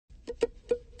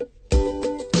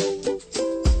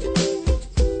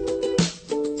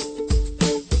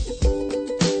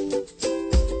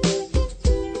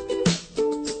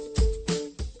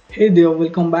Hey there,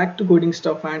 welcome back to Coding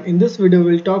Stuff, and in this video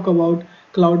we'll talk about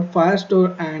Cloud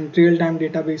Firestore and real-time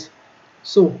database.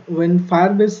 So when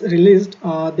Firebase released,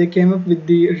 they came up with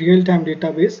the real-time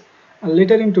database.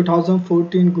 Later in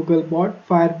 2014, Google bought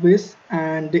Firebase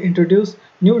and they introduced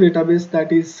new database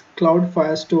that is Cloud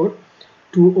Firestore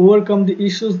to overcome the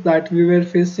issues that we were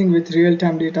facing with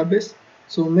real-time database.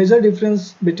 So major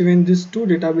difference between these two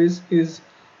database is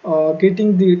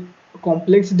getting the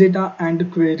complex data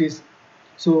and queries.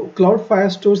 So Cloud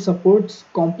Firestore supports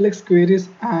complex queries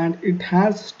and it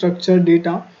has structured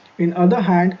data. In other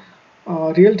hand,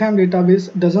 real-time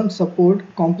database doesn't support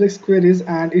complex queries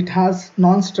and it has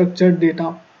non-structured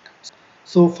data.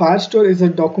 So Firestore is a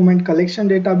document collection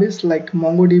database like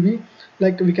MongoDB.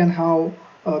 Like we can have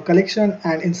a collection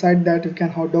and inside that we can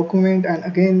have document, and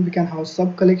again we can have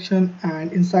sub collection,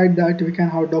 and inside that we can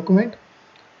have document.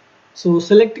 So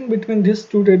selecting between these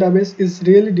two databases is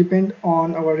really depend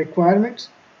on our requirements.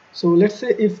 So let's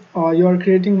say if you are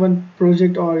creating one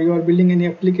project or you are building any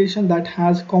application that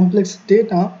has complex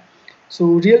data, so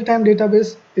real-time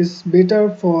database is better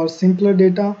for simpler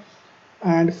data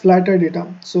and flatter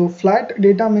data. So flat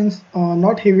data means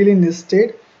not heavily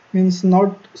nested, means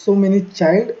not so many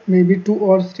child, maybe 2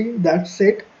 or 3, that's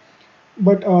it.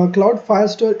 But Cloud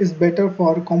Firestore is better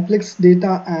for complex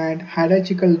data and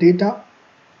hierarchical data.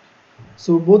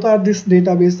 So both are this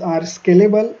database are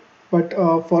scalable, but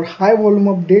for high volume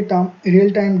of data,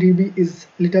 real-time DB is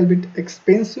little bit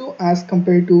expensive as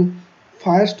compared to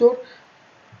Firestore.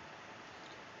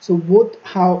 So both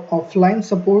have offline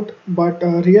support, but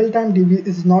real-time DB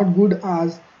is not good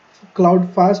as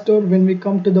Cloud Firestore when we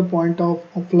come to the point of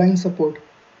offline support.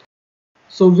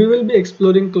 So we will be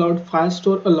exploring Cloud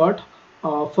Firestore a lot.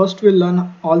 First we'll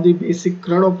learn all the basic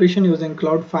CRUD operation using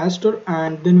Cloud Firestore,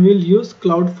 and then we'll use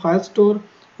Cloud Firestore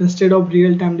instead of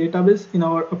real-time database in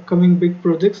our upcoming big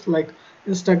projects like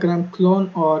Instagram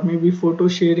clone or maybe photo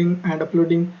sharing and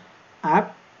uploading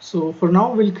app. So for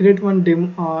now we'll create one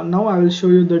demo. Now I will show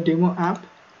you the demo app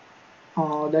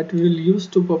that we will use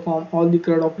to perform all the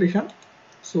CRUD operation.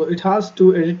 So it has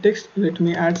to edit text. Let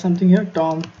me add something here,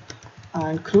 Tom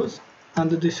and Cruise, and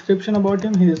the description about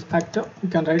him, he is actor. You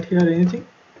can write here anything,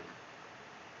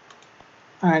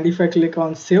 and if I click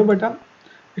on save button,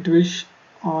 it will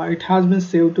it has been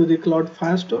saved to the Cloud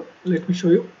Firestore. Let me show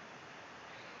you.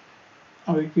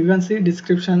 You can see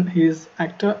description, he is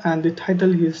actor, and the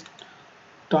title is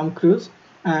Tom Cruise.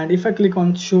 And if I click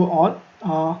on show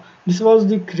all, this was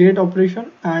the create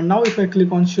operation, and now if I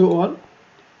click on show all,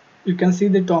 you can see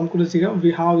the Tom Cruise here.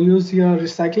 We have used here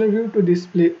recycler view to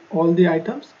display all the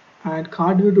items and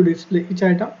card view to display each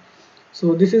item.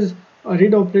 So this is a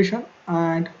read operation,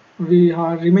 and we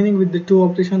are remaining with the two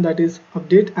operations, that is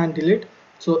update and delete.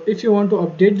 So if you want to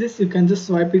update this, you can just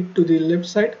swipe it to the left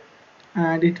side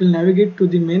and it will navigate to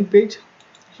the main page.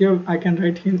 Here I can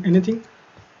write in anything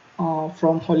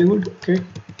from Hollywood, okay.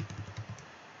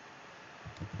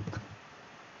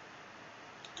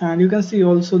 And you can see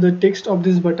also the text of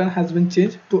this button has been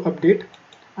changed to update,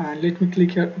 and let me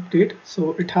click here update.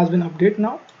 So it has been updated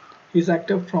now. He's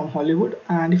actor from Hollywood,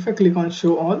 and if I click on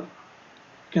show all,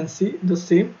 you can see the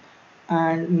same.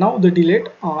 And now the delete,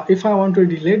 if I want to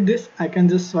delete this, I can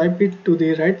just swipe it to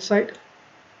the right side.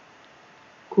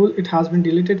 Cool, it has been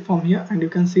deleted from here, and you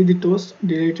can see the toast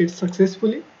deleted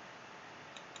successfully.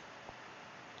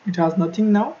 It has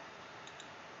nothing now.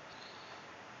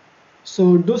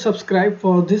 So do subscribe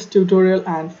for this tutorial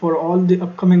and for all the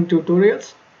upcoming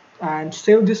tutorials, and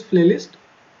save this playlist.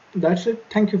 That's it.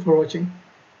 Thank you for watching.